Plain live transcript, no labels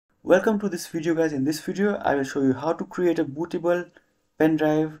Welcome to this video, guys. In this video I will show you how to create a bootable pen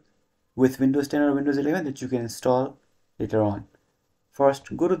drive with Windows 10 or Windows 11 that you can install later on.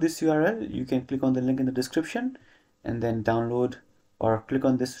 First, go to this URL. You can click on the link in the description and then download or click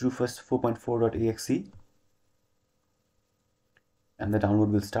on this Rufus 4.4.exe and the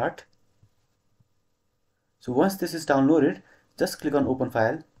download will start. So once this is downloaded, just click on open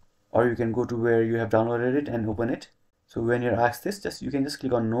file, or you can go to where you have downloaded it and open it. So when you're asked this, you can just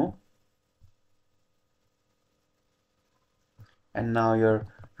click on no. And now your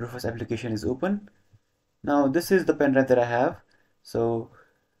Rufus application is open. Now this is the pen drive that I have. So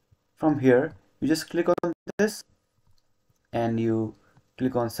from here, you just click on this and you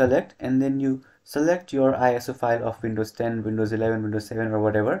click on select, and then you select your ISO file of Windows 10, Windows 11, Windows 7 or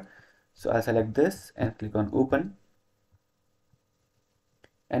whatever. So I'll select this and click on open.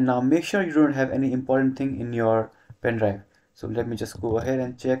 And now make sure you don't have any important thing in your pen drive. So let me just go ahead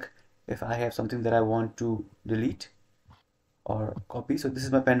and check if I have something that I want to delete or copy. So this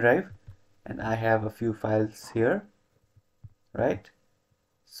is my pen drive and I have a few files here, right?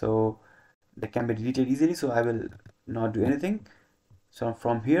 So they can be deleted easily, so I will not do anything. So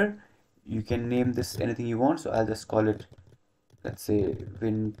from here you can name this anything you want. So I'll just call it, let's say,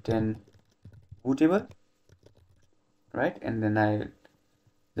 Win10 Bootable, right? And then I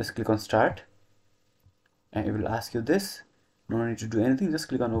just click on start and it will ask you this. No need to do anything, just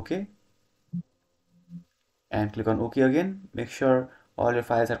click on OK and click on OK again. Make sure all your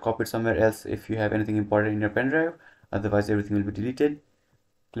files are copied somewhere else if you have anything important in your pen drive, otherwise everything will be deleted.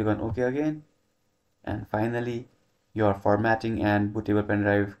 Click on OK again, and finally your formatting and bootable pen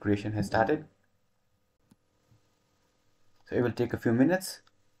drive creation has started. So it will take a few minutes.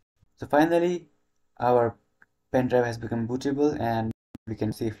 So finally our pen drive has become bootable and we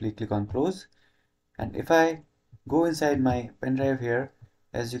can safely click on close. And if I go inside my pen drive here,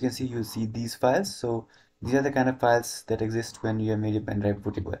 as you can see, you'll see these files. So these are the kind of files that exist when you have made your pen drive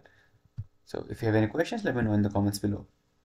bootable. So if you have any questions, let me know in the comments below.